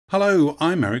Hello,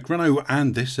 I'm Eric Renault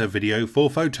and this is a video for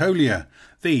Fotolia,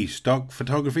 the stock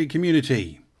photography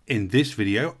community. In this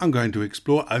video I'm going to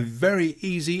explore a very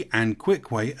easy and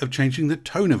quick way of changing the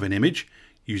tone of an image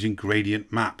using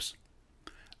gradient maps.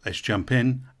 Let's jump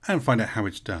in and find out how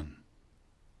it's done.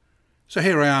 So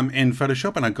here I am in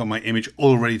Photoshop and I've got my image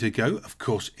all ready to go. Of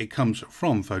course it comes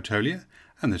from Fotolia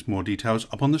and there's more details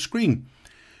up on the screen.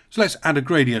 So let's add a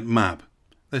gradient map.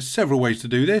 There's several ways to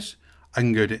do this. I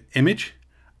can go to Image,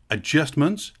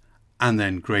 Adjustments and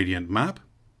then Gradient Map,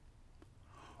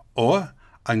 or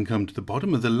I can come to the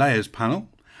bottom of the Layers panel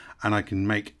and I can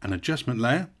make an adjustment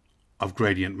layer of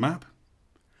Gradient Map,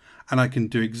 and I can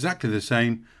do exactly the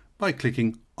same by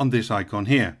clicking on this icon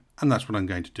here, and that's what I'm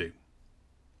going to do.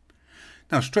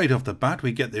 Now straight off the bat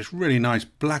we get this really nice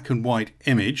black and white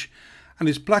image, and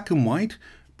it's black and white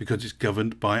because it's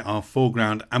governed by our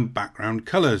foreground and background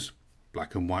colours,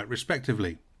 black and white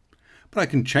respectively. But I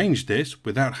can change this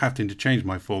without having to change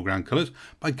my foreground colours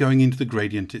by going into the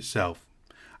gradient itself.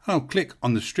 And I'll click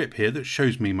on the strip here that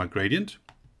shows me my gradient,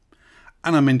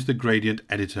 and I'm into the gradient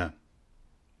editor.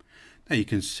 Now you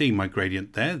can see my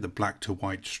gradient there, the black to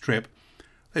white strip.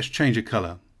 Let's change a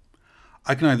colour.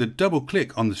 I can either double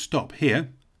click on the stop here,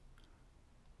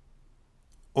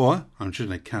 or I'm just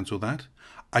going to cancel that.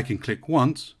 I can click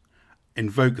once,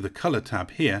 invoke the colour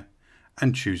tab here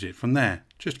and choose it from there,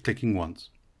 just clicking once.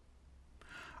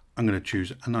 I'm going to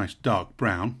choose a nice dark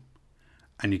brown,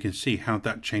 and you can see how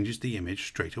that changes the image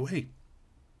straight away.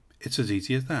 It's as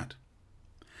easy as that.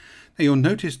 Now you'll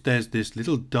notice there's this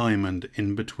little diamond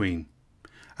in between,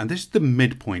 and this is the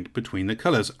midpoint between the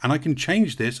colours, and I can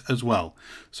change this as well.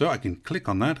 So I can click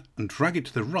on that and drag it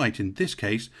to the right in this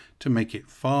case to make it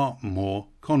far more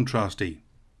contrasty.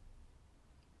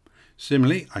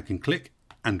 Similarly, I can click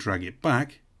and drag it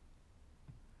back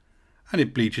and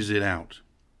it bleaches it out.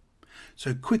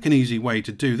 So quick and easy way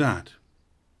to do that.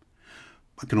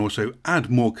 I can also add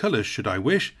more colours should I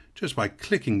wish, just by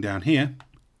clicking down here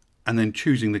and then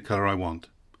choosing the colour I want.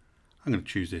 I'm going to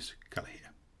choose this colour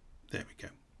here. There we go.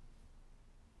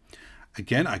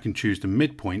 Again, I can choose the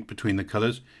midpoint between the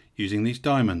colours using these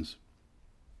diamonds.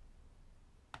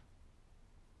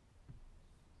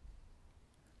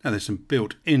 Now there's some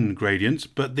built-in gradients,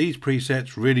 but these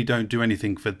presets really don't do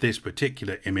anything for this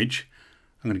particular image.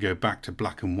 I'm going to go back to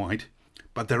black and white,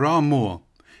 but there are more.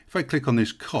 If I click on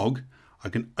this cog, I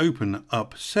can open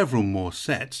up several more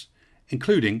sets,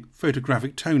 including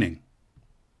photographic toning.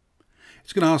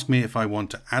 It's going to ask me if I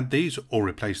want to add these or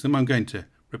replace them. I'm going to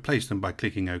replace them by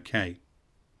clicking OK.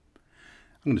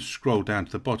 I'm going to scroll down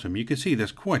to the bottom. You can see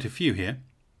there's quite a few here.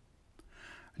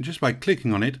 And just by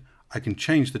clicking on it, I can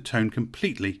change the tone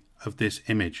completely of this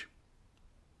image.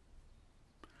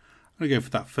 I'm going to go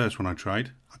for that first one I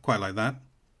tried. I quite like that.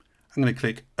 I'm going to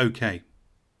click OK.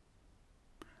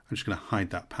 I'm just going to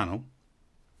hide that panel.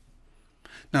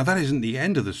 Now that isn't the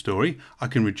end of the story. I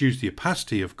can reduce the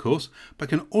opacity, of course, but I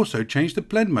can also change the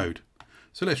blend mode.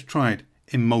 So let's try it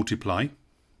in multiply.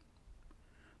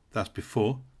 That's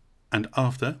before and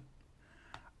after.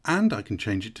 And I can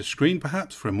change it to screen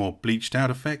perhaps for a more bleached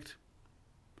out effect.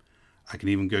 I can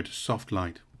even go to soft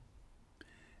light.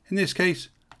 In this case,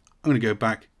 I'm going to go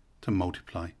back to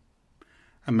multiply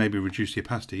and maybe reduce the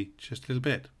opacity just a little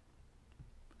bit.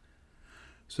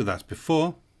 So that's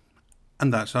before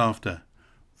and that's after.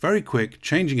 Very quick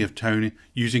changing of tone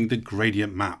using the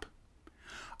gradient map.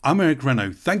 I'm Eric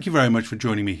Renault. Thank you very much for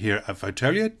joining me here at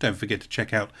Fotolia. Don't forget to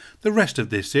check out the rest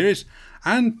of this series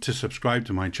and to subscribe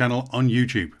to my channel on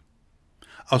YouTube.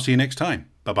 I'll see you next time.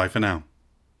 Bye bye for now.